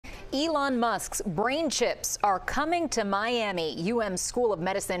Elon Musk's brain chips are coming to Miami. School of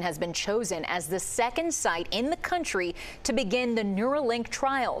Medicine has been chosen as the second site in the country to begin the Neuralink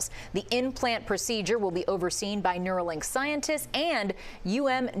trials. The implant procedure will be overseen by Neuralink scientists and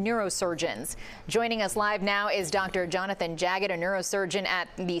neurosurgeons. Joining us live now is Dr. Jonathan Jagid, a neurosurgeon at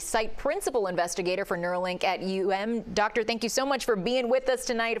the site Principal Investigator for Neuralink at Doctor, thank you so much for being with us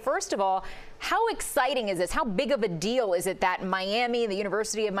tonight. First of all, how exciting is this? How big of a deal is it that Miami, the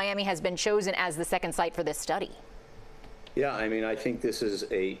University of Miami, has been chosen as the second site for this study? Yeah, I mean, I think this is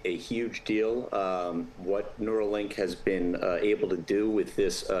a huge deal. What Neuralink has been able to do with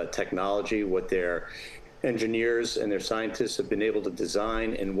this technology, what their engineers and their scientists have been able to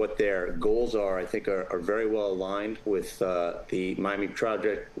design, and what their goals are, I think are very well aligned with the Miami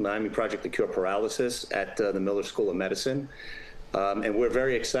Project to Cure Paralysis at the Miller School of Medicine. And we're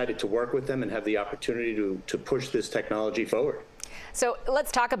very excited to work with them and have the opportunity to push this technology forward. So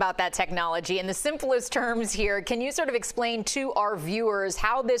let's talk about that technology in the simplest terms here. Can you sort of explain to our viewers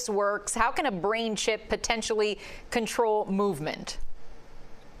how this works? How can a brain chip potentially control movement?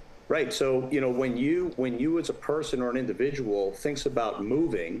 Right. So, you know, when you as a person or an individual thinks about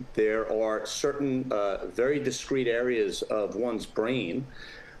moving, there are certain very discrete areas of one's brain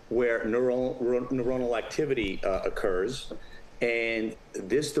where neuronal activity occurs. And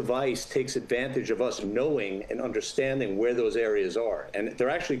this device takes advantage of us knowing and understanding where those areas are. And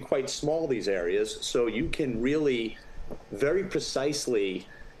they're actually quite small, these areas, so you can really very precisely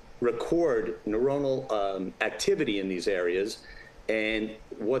record neuronal activity in these areas. And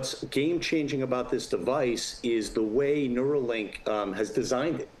what's game-changing about this device is the way Neuralink has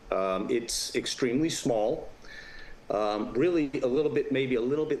designed it. It's extremely small, really maybe a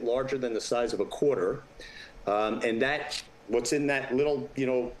little bit larger than the size of a quarter, and what's in that little,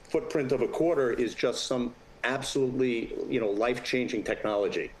 footprint of a quarter is just some absolutely, life-changing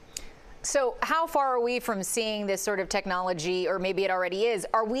technology. So how far are we from seeing this sort of technology, or maybe it already is?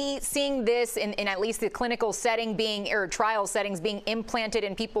 Are we seeing this in at least the clinical setting or trial settings being implanted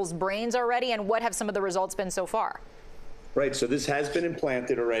in people's brains already? And what have some of the results been so far? Right. So this has been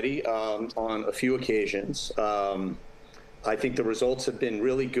implanted already on a few occasions. I think the results have been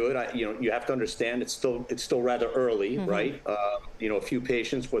really good. You have to understand it's still rather early, right? A few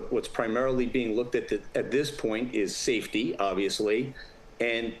patients. What's primarily being looked at this point is safety, obviously,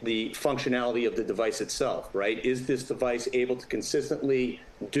 and the functionality of the device itself, right? Is this device able to consistently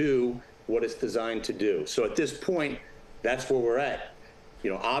do what it's designed to do? So at this point, that's where we're at.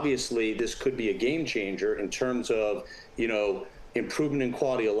 Obviously, this could be a game changer in terms of, improvement in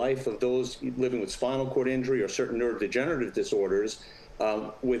quality of life of those living with spinal cord injury or certain neurodegenerative disorders,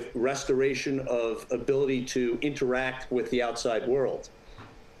 with restoration of ability to interact with the outside world.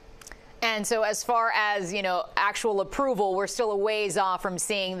 And so as far as, actual approval, we're still a ways off from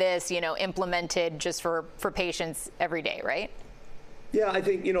seeing this, implemented just for patients every day, right? Yeah, I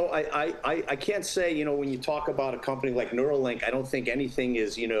think, I can't say, when you talk about a company like Neuralink, I don't think anything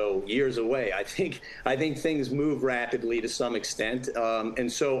is, years away. I think things move rapidly to some extent.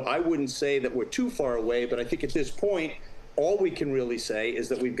 And so I wouldn't say that we're too far away, but I think at this point, all we can really say is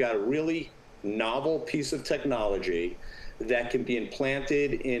that we've got a really novel piece of technology that can be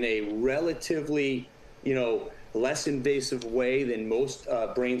implanted in a relatively, less invasive way than most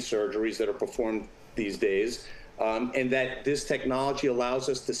brain surgeries that are performed these days. And that this technology allows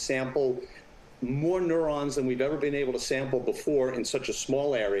us to sample more neurons than we've ever been able to sample before in such a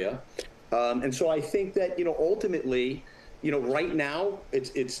small area. And so I think that, ultimately, right now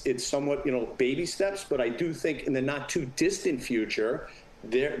it's somewhat, baby steps, but I do think in the not too distant future,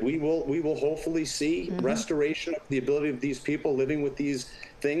 we will hopefully see restoration of the ability of these people living with these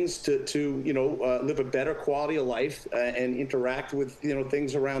things to live a better quality of life and interact with,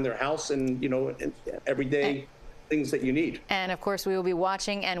 things around their house and, everyday things that you need. And of course, we will be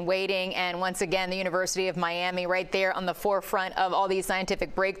watching and waiting. And once again, the University of Miami right there on the forefront of all these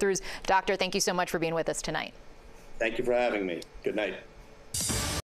scientific breakthroughs. Doctor, thank you so much for being with us tonight. Thank you for having me. Good night.